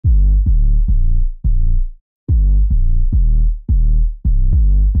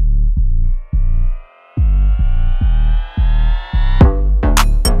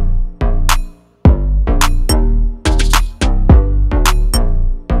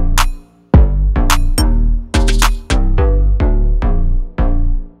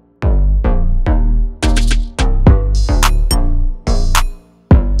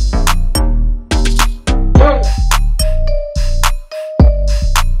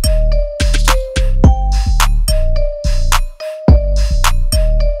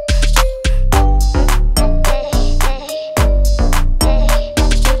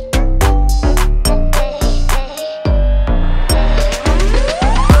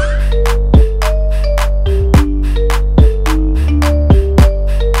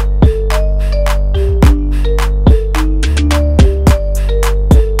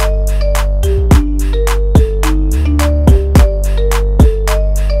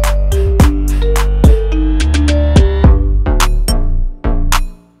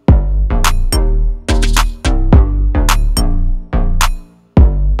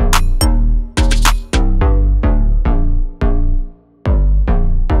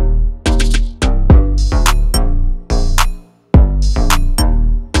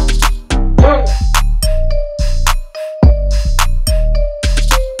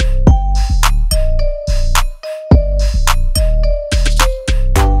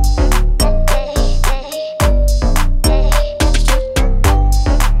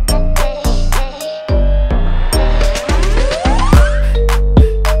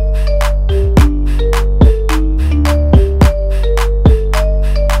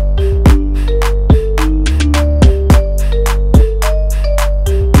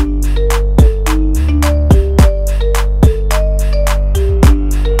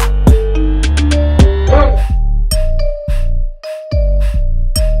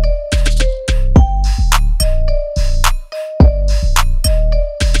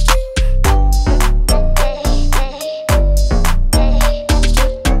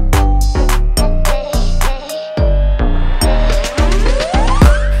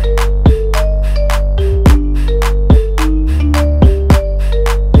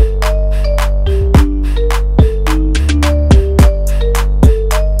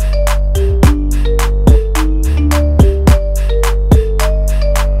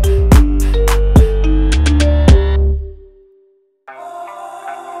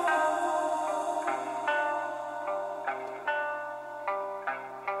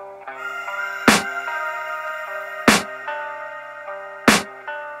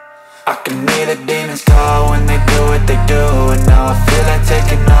I can hear the demons call when they do what they do. And now I feel like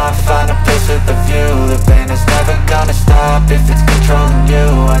taking off, find a place with a view. The pain is never gonna stop if it's controlling you.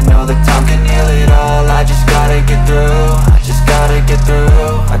 I know that time can heal it all, I just gotta get through. I just gotta get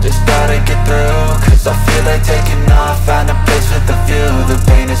through, I just gotta get through. Cause I feel like taking off, find a place with a view. The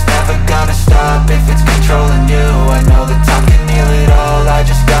pain is never gonna stop if it's controlling you. I know that time can heal it all, I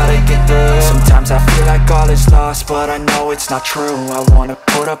just gotta get through. Sometimes I feel like all is lost, but I know it's not true. I wanna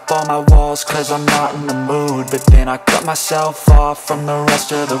put up all my walls cause I'm not in the mood, but then I cut myself off from the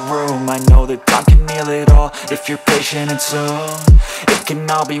rest of the room. I know that time can heal it all if you're patient and soon it can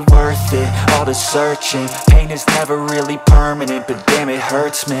all be worth it, all the searching. Pain is never really permanent, but damn it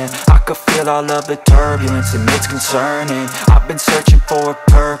hurts, man. I could feel all of the turbulence and it's concerning. I've been searching for a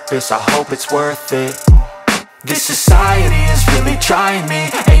purpose, I hope it's worth it. This society is really trying me.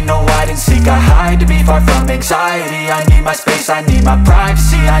 Ain't no hide and seek, I hide to be far from anxiety. I need my space, I need my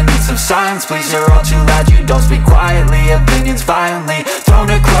privacy. I need some silence, please, you're all too loud. You don't speak quietly, opinions violently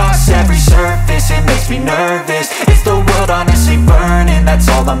thrown across every surface. It makes me nervous, is the world honestly burning? That's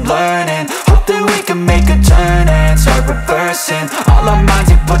all I'm learning. Hope that we can make a turn and start reversing all our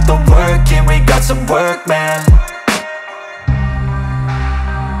minds and put the work in. We got some work, man.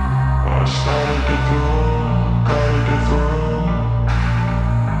 I started to do.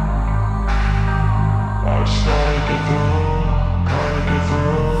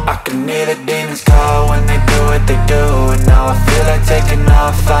 I can hear the demons call when they do what they do. And now I feel like taking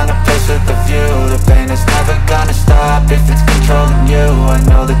off, find a place with a view. The pain is never gonna stop if it's controlling you. I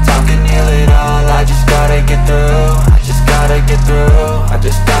know that time can heal it all, I just gotta get through. I just gotta get through, I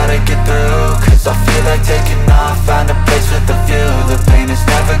just gotta get through. Cause I feel like taking off, find a place with a view. The pain is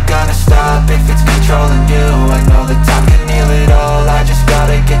never gonna stop if it's controlling you. I know that time can heal it all, I just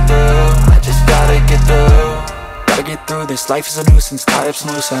gotta get through. I just gotta get through. Gotta get through this, life is a nuisance, tie up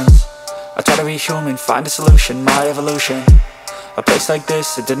some loose ends. I try to be human, find a solution, my evolution. A place like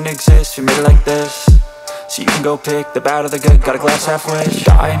this, it didn't exist, we made it like this. So you can go pick the bad or the good, got a glass halfway.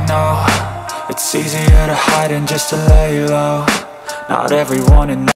 I know, it's easier to hide than just to lay low. Not everyone in